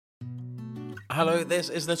Hello, this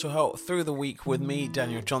is Little Help Through the Week with me,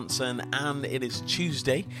 Daniel Johnson, and it is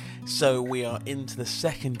Tuesday, so we are into the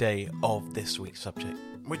second day of this week's subject,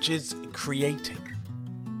 which is creating.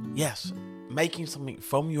 Yes, making something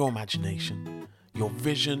from your imagination, your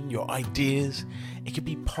vision, your ideas. It could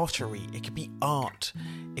be pottery, it could be art,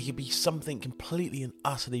 it could be something completely and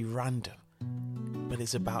utterly random, but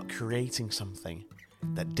it's about creating something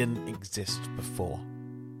that didn't exist before.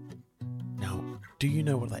 Now, do you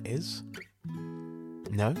know what that is?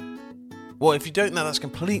 No? Well, if you don't know, that's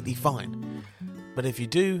completely fine. But if you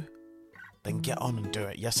do, then get on and do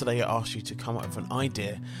it. Yesterday I asked you to come up with an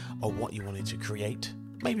idea of what you wanted to create.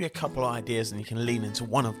 Maybe a couple of ideas and you can lean into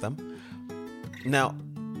one of them. Now,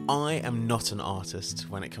 I am not an artist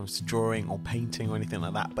when it comes to drawing or painting or anything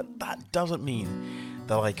like that, but that doesn't mean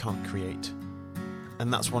that I can't create.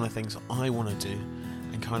 And that's one of the things I want to do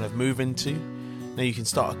and kind of move into. Now you can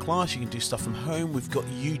start a class, you can do stuff from home, we've got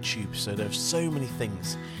YouTube, so there's so many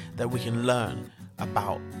things that we can learn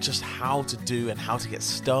about just how to do and how to get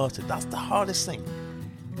started. That's the hardest thing,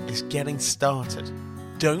 is getting started.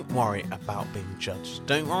 Don't worry about being judged.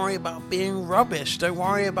 Don't worry about being rubbish. Don't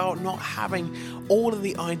worry about not having all of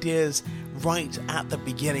the ideas right at the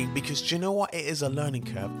beginning, because do you know what? It is a learning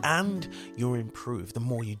curve and you'll improve. The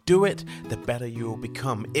more you do it, the better you will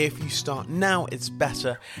become. If you start now, it's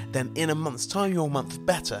better than in a month's time, you're a month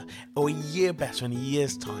better, or a year better in a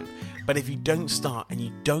year's time. But if you don't start and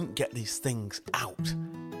you don't get these things out,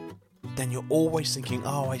 then you're always thinking,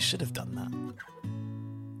 oh, I should have done that.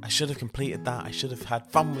 I should have completed that. I should have had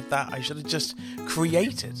fun with that. I should have just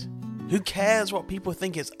created. Who cares what people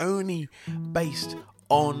think? It's only based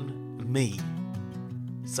on me.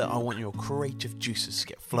 So I want your creative juices to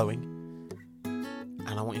get flowing,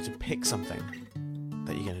 and I want you to pick something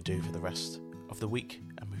that you're going to do for the rest of the week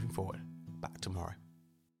and moving forward. Back tomorrow.